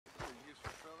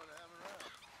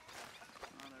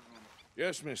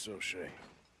Yes, Miss O'Shea.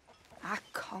 Ah,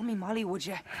 call me Molly, would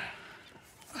you?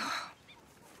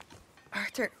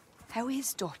 Arthur, how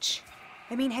is Dutch?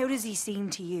 I mean, how does he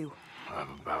seem to you? I'm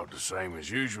about the same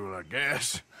as usual, I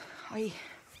guess. I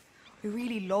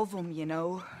really love him, you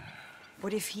know.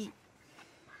 But if he...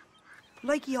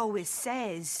 Like he always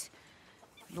says,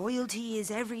 loyalty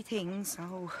is everything,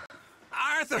 so...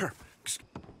 Arthur!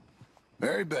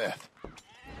 Mary Beth.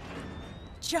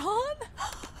 John?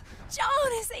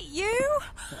 John, is it you?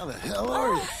 How the hell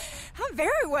are you? I'm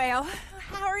very well.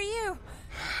 How are you?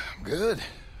 I'm good.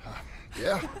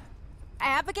 Yeah,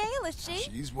 Abigail, is she?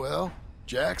 she's well.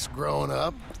 Jack's growing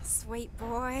up. Sweet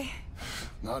boy.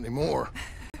 Not anymore.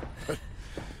 But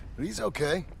he's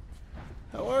okay.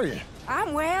 How are you?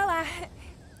 I'm well.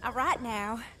 I write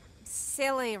now.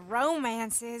 Silly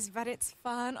romances, but it's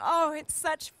fun. Oh, it's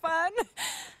such fun.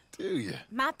 Do you?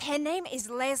 My pen name is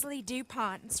Leslie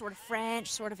Dupont. Sort of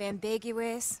French, sort of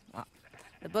ambiguous. Well,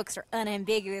 the books are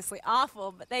unambiguously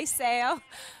awful, but they sell.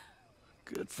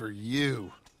 Good for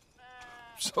you.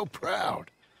 So proud.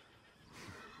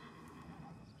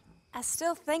 I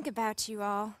still think about you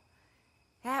all.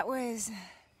 That was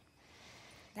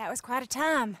quite a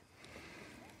time.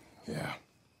 Yeah.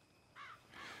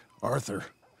 Arthur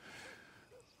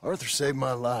saved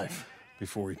my life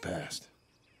before he passed.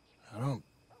 I don't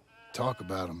talk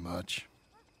about him much,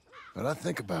 but I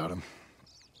think about him.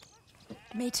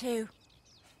 Me too.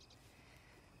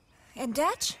 And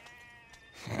Dutch?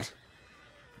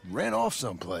 Ran off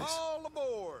someplace. All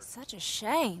aboard! Such a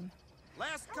shame.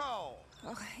 Last call!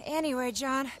 Oh, anyway,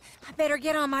 John, I better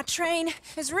get on my train. It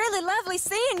was really lovely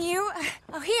seeing you.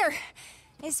 Oh, here.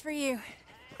 It's for you.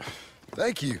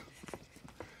 Thank you.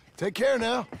 Take care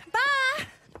now. Bye!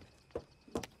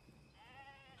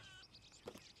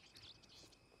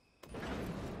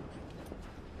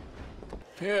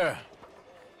 Yeah,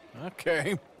 I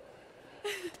came.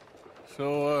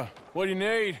 So, what do you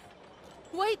need?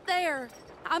 Wait there!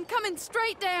 I'm coming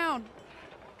straight down!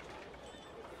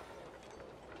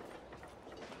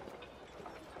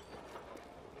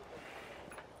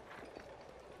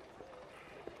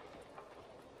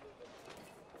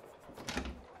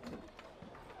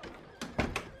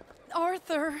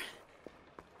 Arthur,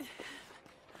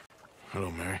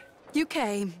 Hello, Mary. you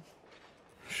came.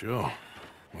 Sure.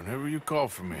 Whenever you call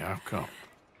for me, I'll come.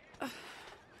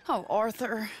 Oh,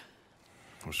 Arthur.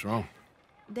 What's wrong?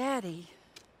 Daddy.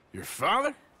 Your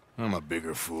father? I'm a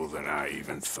bigger fool than I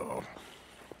even thought.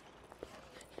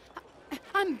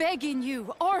 I'm begging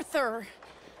you, Arthur.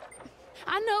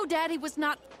 I know Daddy was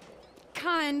not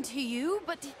kind to you,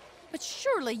 but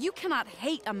surely you cannot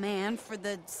hate a man for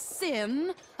the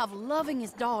sin of loving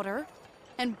his daughter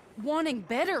and wanting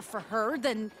better for her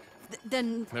than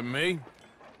And me?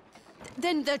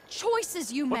 the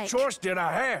choices you What make. choice did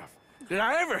I have? Did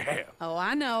I ever have? Oh,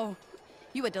 I know.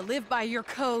 You had to live by your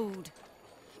code.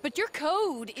 But your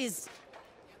code is...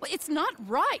 well, it's not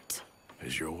right.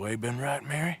 Has your way been right,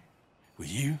 Mary?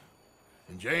 With you?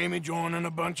 And Jamie joining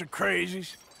a bunch of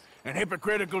crazies? And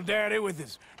hypocritical daddy with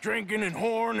his drinking and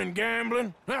whoring and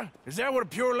gambling? Huh? Is that what a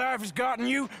pure life has gotten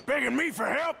you? Begging me for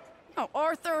help? Oh,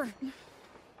 Arthur.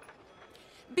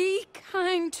 Be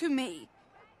kind to me.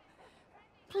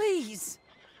 Please.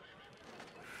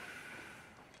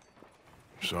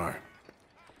 Sorry.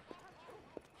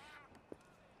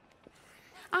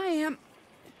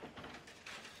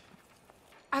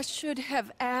 I should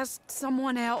have asked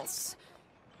someone else,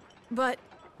 but...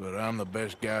 But I'm the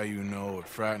best guy you know at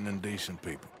frightening decent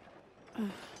people.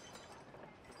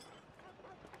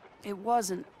 It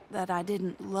wasn't that I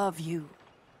didn't love you,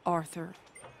 Arthur.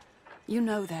 You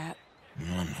know that.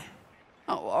 I know.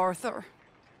 Oh, Arthur.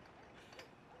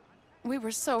 We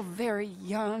were so very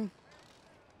young.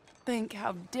 Think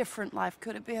how different life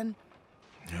could have been.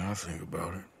 Yeah, I think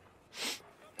about it.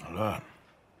 A lot.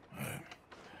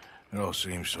 It all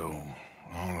seems so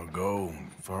long ago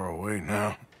and far away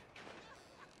now.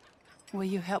 Will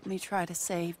you help me try to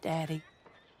save Daddy?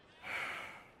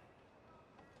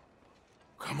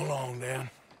 Come along, Dan.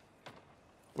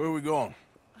 Where are we going?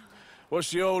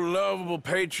 What's the old lovable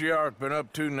patriarch been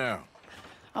up to now?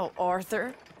 Oh,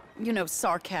 Arthur, you know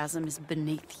sarcasm is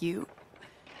beneath you.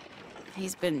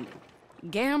 He's been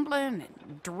gambling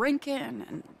and drinking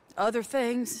and other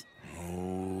things.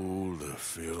 Oh, the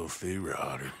filthy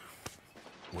rotter.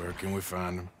 Where can we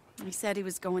find him? He said he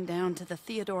was going down to the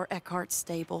Theodore Eckhart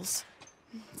stables.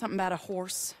 Something about a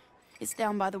horse. It's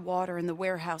down by the water in the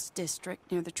warehouse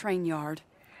district near the train yard.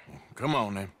 Come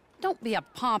on, then. Don't be a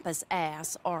pompous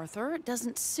ass, Arthur. It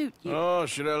doesn't suit you. Oh,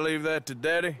 should I leave that to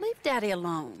Daddy? Leave Daddy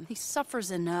alone. He suffers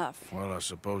enough. Well, I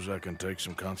suppose I can take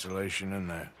some consolation in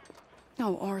that.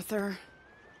 No, Arthur.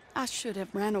 I should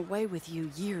have ran away with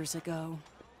you years ago.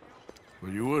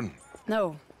 Well, you wouldn't.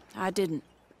 No, I didn't.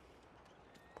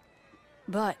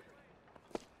 But...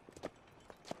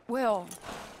 well...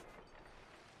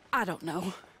 I don't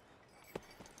know.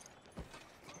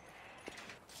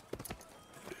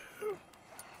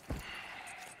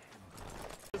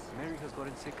 Mary has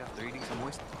gotten sick after eating some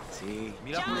oyster. Sí.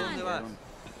 Mira por dónde vas.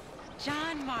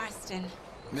 John Marston.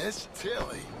 Miss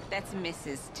Tilly. That's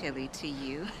Mrs. Tilly to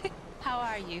you. How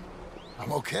are you?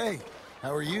 I'm okay.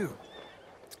 How are you?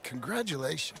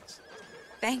 Congratulations.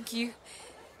 Thank you.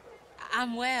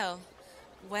 I'm well.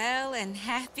 Well and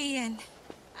happy, and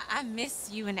I miss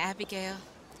you and Abigail.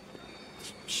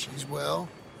 She's well.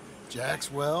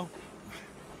 Jack's well.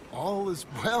 All is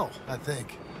well, I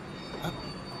think.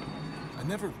 I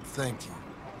never thanked you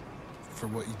for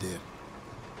what you did.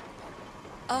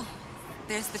 Oh,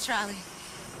 there's the trolley.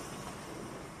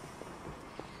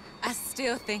 I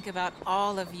still think about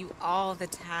all of you all the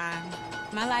time.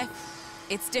 My life,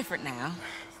 it's different now.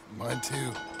 Mine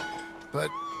too. But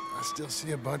I still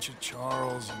see a bunch of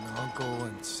Charles and Uncle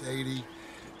and Sadie.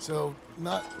 So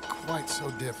not quite so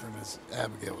different as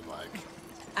Abigail would like.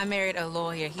 I married a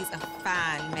lawyer. He's a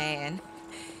fine man.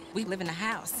 We live in a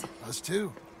house. Us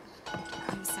too.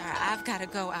 I'm sorry, I've got to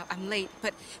go. I'm late,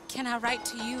 but can I write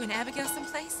to you and Abigail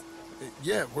someplace?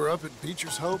 Yeah, we're up at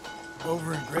Beecher's Hope,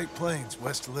 over in Great Plains,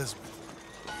 West Elizabeth.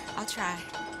 I'll try.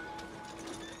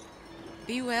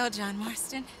 Be well, John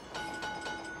Marston.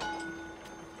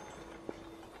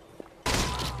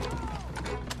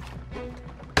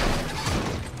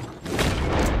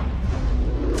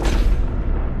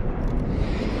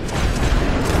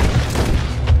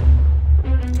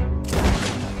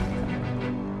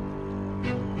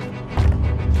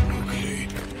 Okay,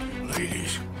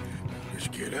 ladies, let's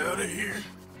get out of here.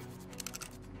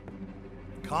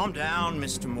 Calm down,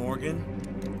 Mr. Morgan.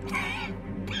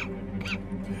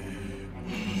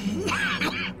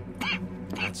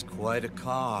 That's quite a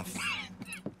cough.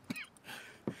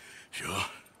 Sure.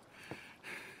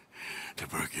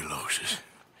 Tuberculosis.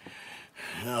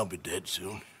 I'll be dead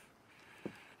soon.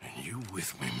 And you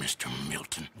with me, Mr.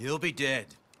 Milton? You'll be dead,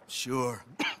 sure.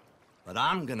 But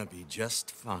I'm gonna be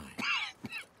just fine.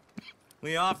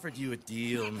 We offered you a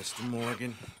deal, Mr.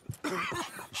 Morgan. You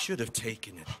should have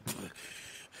taken it.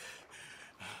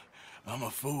 I'm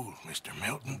a fool, Mr.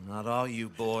 Milton. Not all you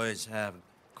boys have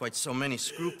quite so many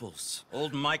scruples.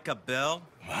 Old Micah Bell,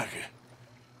 Micah,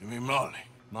 you mean Molly?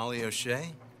 Molly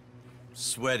O'Shea,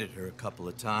 sweated her a couple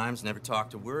of times, never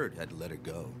talked a word, had to let her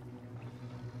go.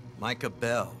 Micah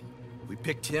Bell, we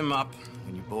picked him up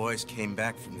when you boys came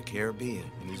back from the Caribbean,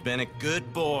 and he's been a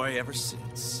good boy ever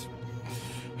since.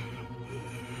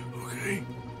 Okay.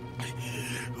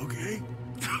 Okay.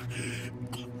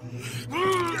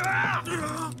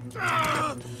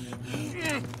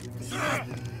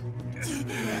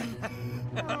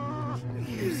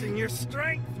 Using your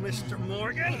strength, Mr.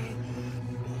 Morgan.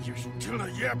 You're still a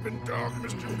yapping dog,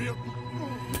 Mr. Milton.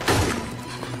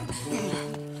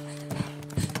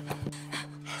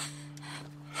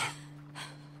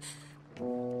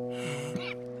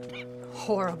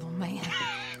 Horrible man.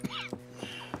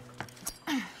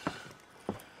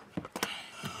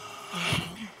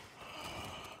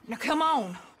 Now come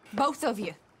on, both of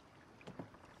you.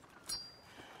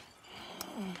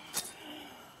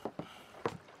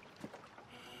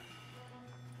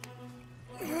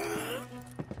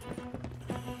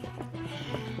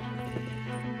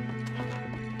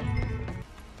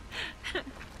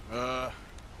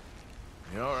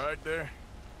 You all right there?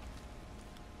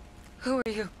 Who are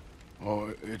you?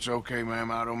 Oh, it's okay, ma'am.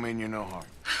 I don't mean you no harm.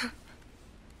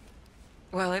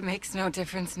 Well, it makes no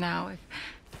difference now.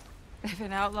 If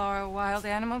an outlaw or a wild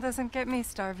animal doesn't get me,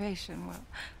 starvation will.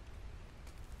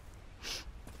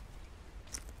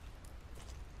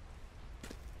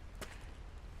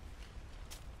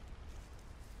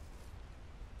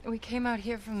 We came out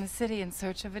here from the city in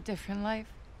search of a different life.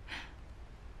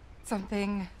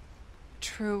 Something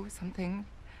true, something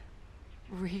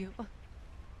real.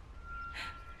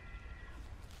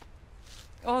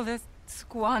 All this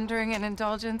squandering and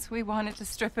indulgence, we wanted to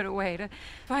strip it away, to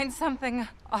find something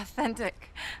authentic.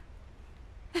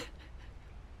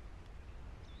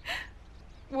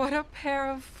 What a pair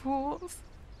of fools.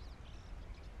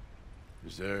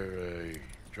 Is there a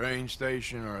train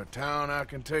station or a town I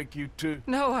can take you to?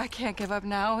 No, I can't give up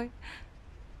now.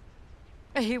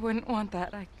 He wouldn't want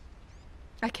that.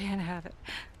 I can't have it.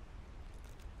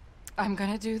 I'm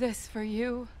gonna do this for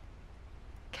you,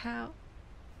 Cal.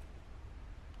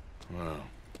 Well,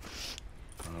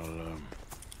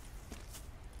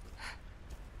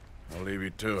 I'll leave you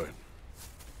to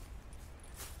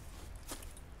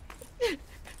it.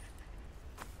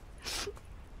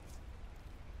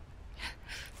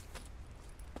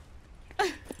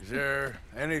 there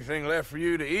anything left for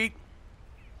you to eat?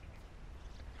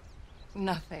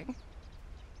 Nothing.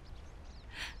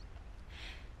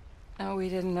 No, we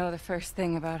didn't know the first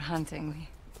thing about hunting. We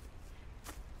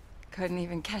couldn't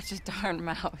even catch a darn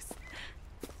mouse.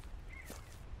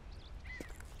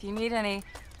 If you need any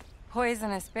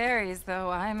poisonous berries, though,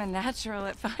 I'm a natural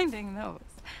at finding those.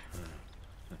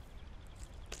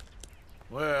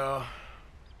 Well,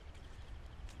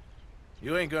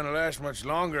 you ain't gonna last much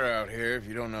longer out here if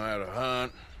you don't know how to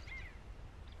hunt.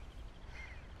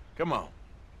 Come on.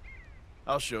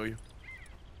 I'll show you.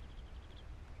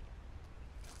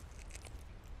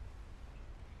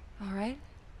 All right.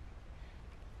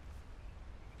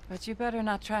 But you better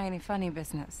not try any funny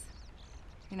business.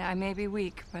 You know, I may be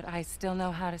weak, but I still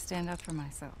know how to stand up for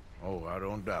myself. Oh, I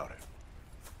don't doubt it.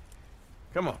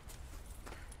 Come on.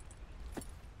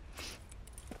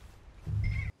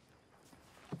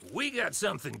 We got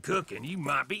something cooking you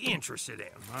might be interested in.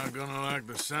 Am I gonna like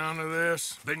the sound of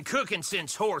this? Been cooking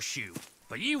since Horseshoe,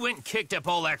 but you went and kicked up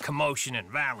all that commotion in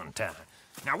Valentine.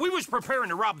 Now, we was preparing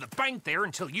to rob the bank there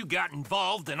until you got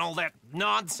involved in all that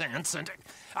nonsense, and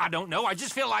I don't know, I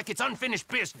just feel like it's unfinished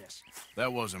business.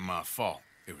 That wasn't my fault.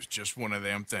 It was just one of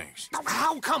them things.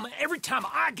 How come every time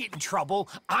I get in trouble,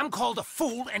 I'm called a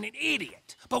fool and an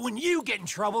idiot? But when you get in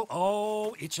trouble,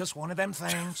 oh, it's just one of them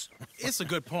things. It's a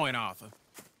good point, Arthur.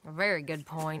 A very good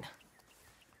point.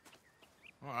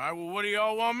 All right, well, what do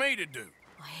y'all want me to do?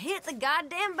 Hit the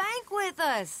goddamn bank with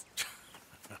us.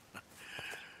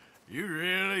 You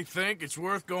really think it's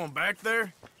worth going back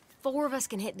there? 4 of us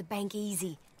can hit the bank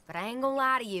easy, but I ain't gonna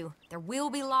lie to you. There will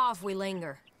be law if we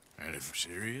linger. And if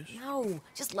serious? No,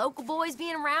 just local boys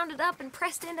being rounded up and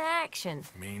pressed into action.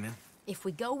 Meaning? If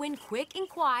we go in quick and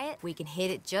quiet, we can hit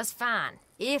it just fine.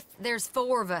 If there's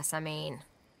 4 of us, I mean.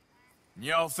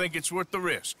 Y'all think it's worth the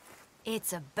risk?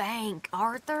 It's a bank,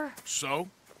 Arthur. So?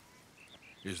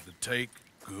 Is the take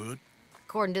good?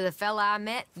 According to the fella I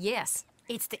met, yes.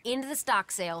 It's the end of the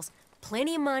stock sales.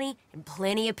 Plenty of money and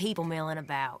plenty of people milling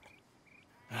about.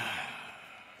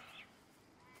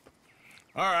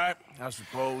 All right, I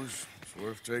suppose it's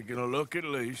worth taking a look at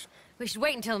least. We should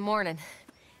wait until the morning.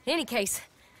 In any case,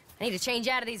 I need to change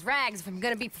out of these rags if I'm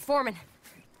gonna be performing.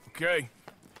 Okay.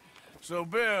 So,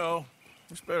 Bill,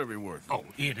 this better be worth it. Oh,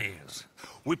 it is.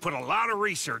 We put a lot of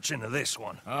research into this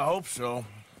one. I hope so.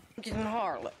 Getting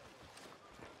harlot.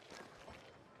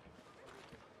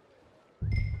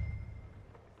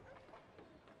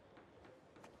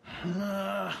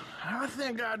 I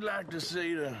think I'd like to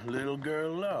see the little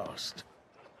girl lost.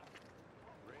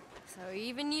 So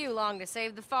even you long to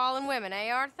save the fallen women, eh,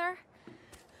 Arthur?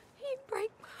 You break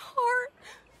my heart.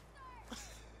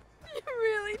 You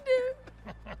really do.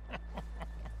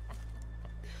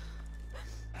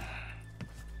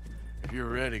 If you're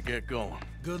ready, get going.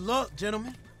 Good luck,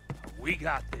 gentlemen. We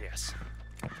got this.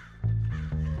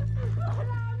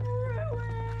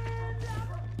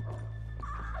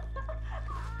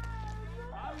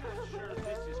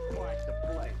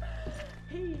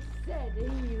 He said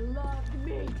he loved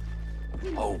me.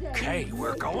 Okay,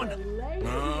 we're going. No,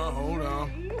 hold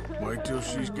on. Wait till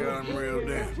she's gotten real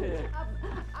down.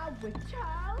 I'm a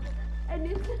child,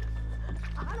 and it's...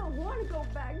 I don't want to go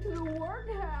back to the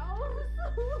workhouse.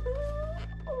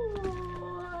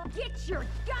 Get your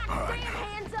goddamn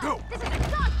hands up! Go. This is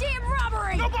a goddamn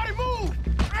robbery! Nobody move!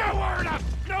 No word up!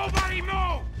 Nobody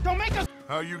move! Don't make us...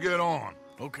 How you get on?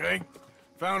 Okay.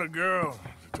 Found a girl.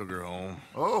 Took her home.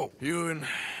 Oh, You and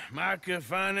Micah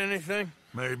find anything?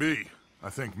 maybe. I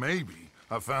think maybe.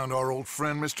 I found our old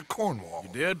friend, Mr. Cornwall.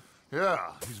 You did?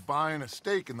 Yeah, he's buying a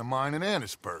stake in the mine in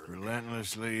Annisburg.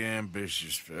 Relentlessly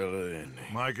ambitious fella, isn't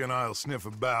he? Mike and I'll sniff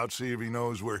about, see if he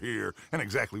knows we're here, and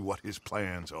exactly what his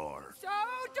plans are. So,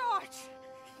 Dutch,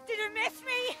 did you miss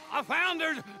me? I found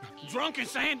her drunk in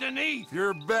Saint Denis.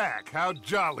 You're back. How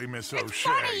jolly, Miss It's O'Shea.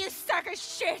 funny, you sack of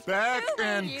shit. Back Who are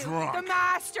and you? drunk. The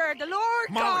Master, the Lord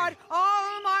Molly. God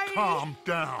Almighty. Calm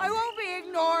down. I won't be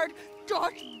ignored.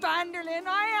 Dutch Vanderlyn,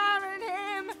 I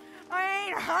am him. I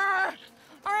ain't her.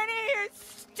 Or any of your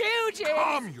stooges.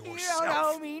 Calm You yourself. don't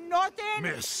know me nothing.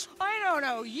 Miss. I don't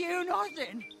know you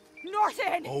nothing.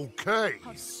 Nothing. Okay.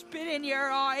 I'll spit in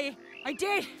your eye. I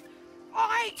did.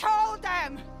 I told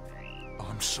them.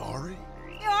 I'm sorry?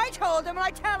 Yeah, I told them and I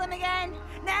tell them again.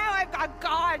 Now I've got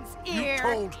God's ear. You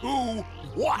told who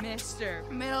what? Mr.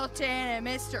 Milton and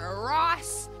Mr.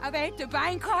 Ross about the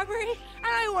bank robbery, and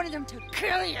I wanted them to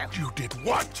kill you. You did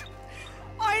what?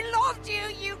 I loved you,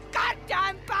 you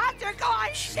goddamn bastard! Go on,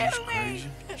 She's shoot me! crazy.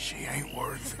 She ain't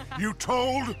worth it. You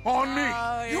told on me.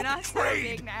 Oh, you're You not so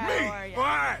betrayed big now, me. are you?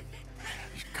 Why?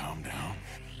 Just calm down.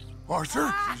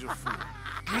 Arthur? She's a fool.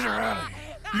 Get her out of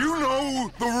here. You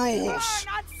know the rules. Oh,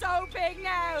 not so big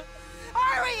now.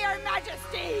 Are we, Your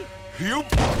Majesty? You...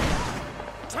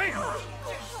 Damn!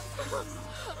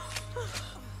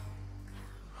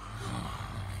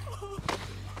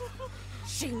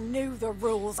 She knew the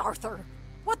rules, Arthur.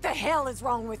 What the hell is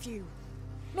wrong with you?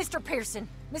 Mr. Pearson,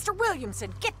 Mr.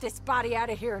 Williamson, get this body out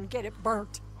of here and get it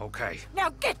burnt. Okay. Now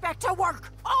get back to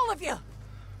work, all of you!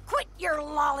 Quit your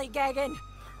lollygagging!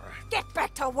 Get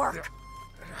back to work!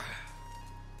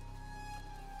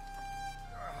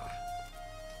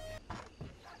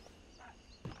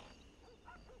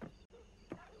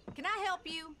 Can I help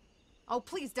you? Oh,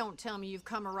 please don't tell me you've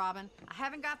come a-robbing. I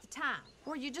haven't got the time.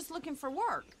 Or are you just looking for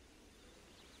work?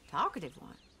 Talkative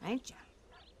one, ain't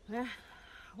you?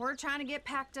 We're trying to get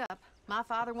packed up. My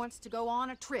father wants to go on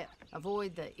a trip,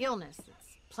 avoid the illness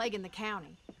that's plaguing the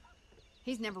county.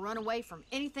 He's never run away from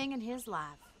anything in his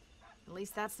life. At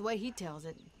least that's the way he tells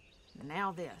it. And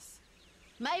now this.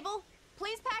 Mabel,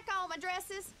 please pack all my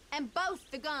dresses and both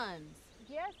the guns.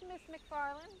 Yes, Miss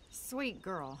McFarland? Sweet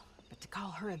girl. But to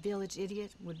call her a village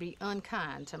idiot would be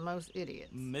unkind to most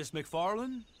idiots. Miss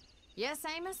McFarland? Yes,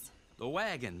 Amos? The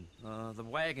wagon,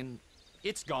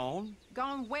 it's gone.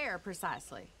 Gone where,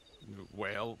 precisely?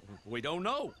 Well, we don't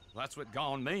know. That's what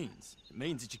gone means. It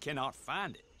means that you cannot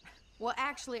find it. Well,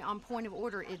 actually, on point of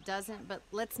order, it doesn't, but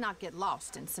let's not get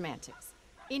lost in semantics.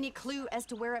 Any clue as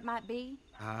to where it might be?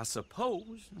 I suppose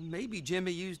maybe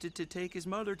Jimmy used it to take his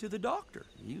mother to the doctor.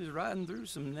 He was riding through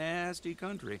some nasty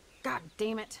country. God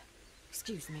damn it.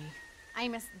 Excuse me.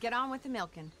 Amos, get on with the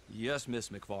milking. Yes, Miss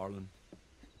McFarland.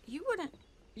 You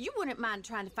wouldn't mind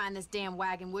trying to find this damn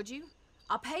wagon, would you?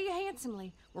 I'll pay you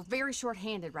handsomely. We're very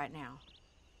short-handed right now.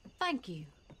 Thank you.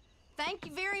 Thank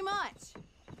you very much.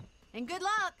 And good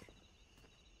luck.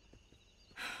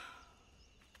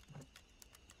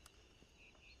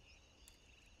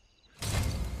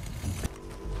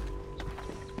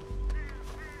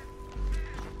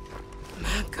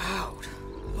 My God,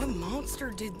 what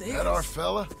monster did this? That our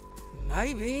fella?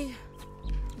 Maybe,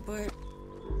 but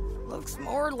looks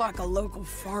more like a local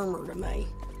farmer to me.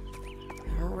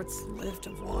 Or what's left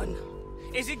of one.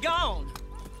 Is he gone?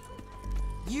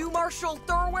 You Marshal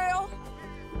Thorwell?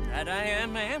 That I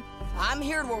am, ma'am. I'm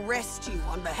here to arrest you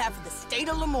on behalf of the state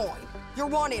of Lemoyne. You're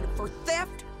wanted for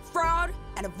theft, fraud,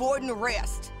 and avoiding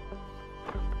arrest.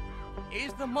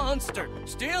 Is the monster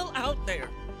still out there?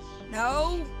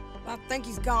 No, I think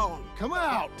he's gone. Come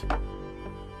out!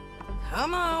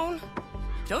 Come on.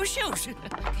 Don't shoot.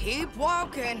 Keep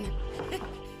walking.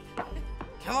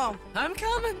 Come on. I'm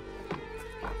coming.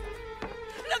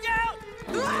 Look out!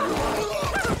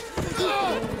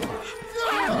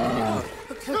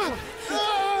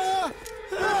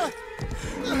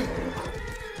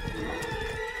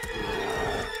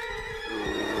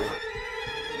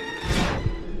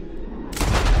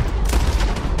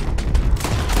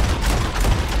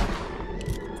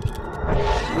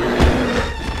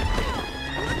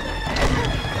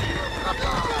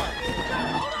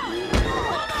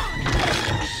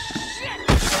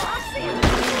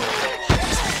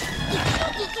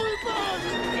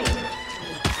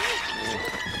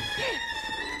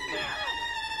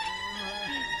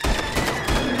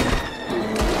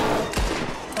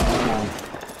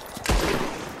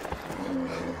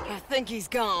 I think he's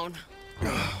gone.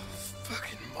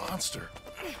 Fucking monster.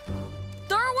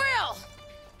 Thorwell!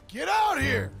 Get out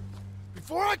here!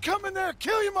 Before I come in there and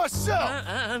kill you myself!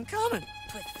 I'm coming.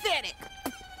 Pathetic.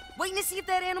 Waiting to see if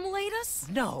that animal ate us?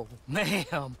 No,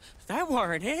 ma'am. That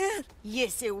weren't it.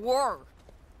 Yes, it were.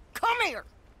 Come here.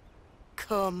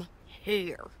 Come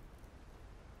here.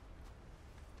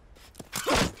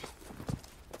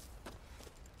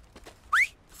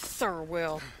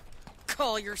 Thorwell,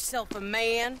 call yourself a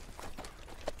man?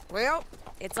 Well,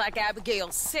 it's like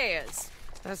Abigail says.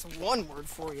 That's one word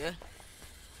for you.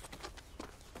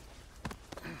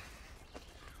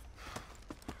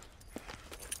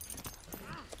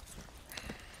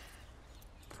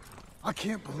 I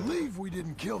can't believe we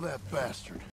didn't kill that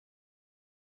bastard.